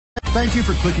Thank you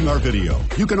for clicking our video.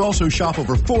 You can also shop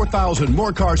over 4,000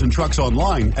 more cars and trucks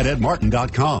online at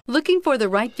edmartin.com. Looking for the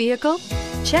right vehicle?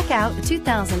 Check out the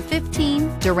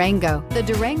 2015 Durango. The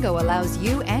Durango allows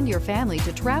you and your family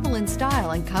to travel in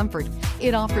style and comfort.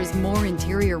 It offers more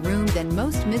interior room than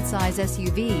most midsize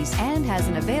SUVs and has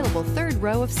an available third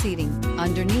row of seating.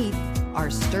 Underneath are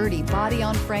sturdy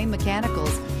body-on-frame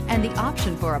mechanicals and the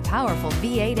option for a powerful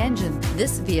V8 engine.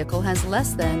 This vehicle has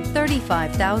less than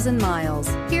 35,000 miles.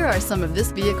 Here are some of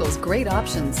this vehicle's great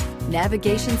options: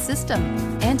 navigation system,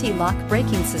 anti-lock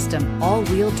braking system,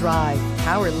 all-wheel drive,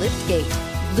 power liftgate,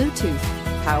 Bluetooth,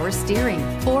 power steering,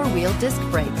 four-wheel disc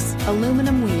brakes,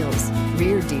 aluminum wheels,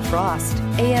 rear defrost,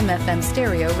 AM/FM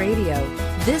stereo radio.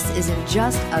 This isn't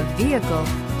just a vehicle,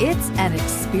 it's an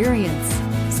experience.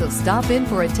 So stop in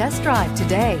for a test drive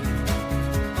today.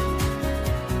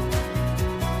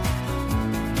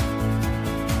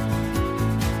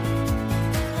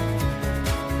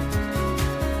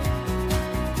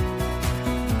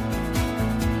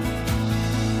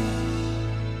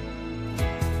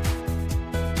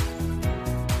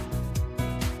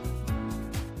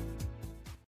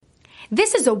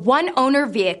 This is a one-owner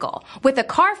vehicle with a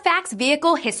CARFAX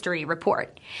Vehicle History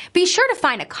Report. Be sure to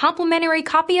find a complimentary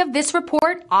copy of this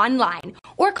report online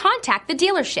or contact the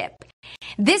dealership.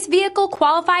 This vehicle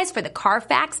qualifies for the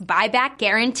CARFAX Buyback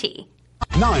Guarantee.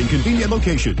 9 convenient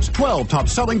locations, 12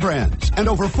 top-selling brands, and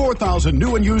over 4,000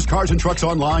 new and used cars and trucks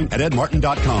online at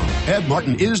edmartin.com. Ed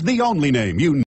Martin is the only name you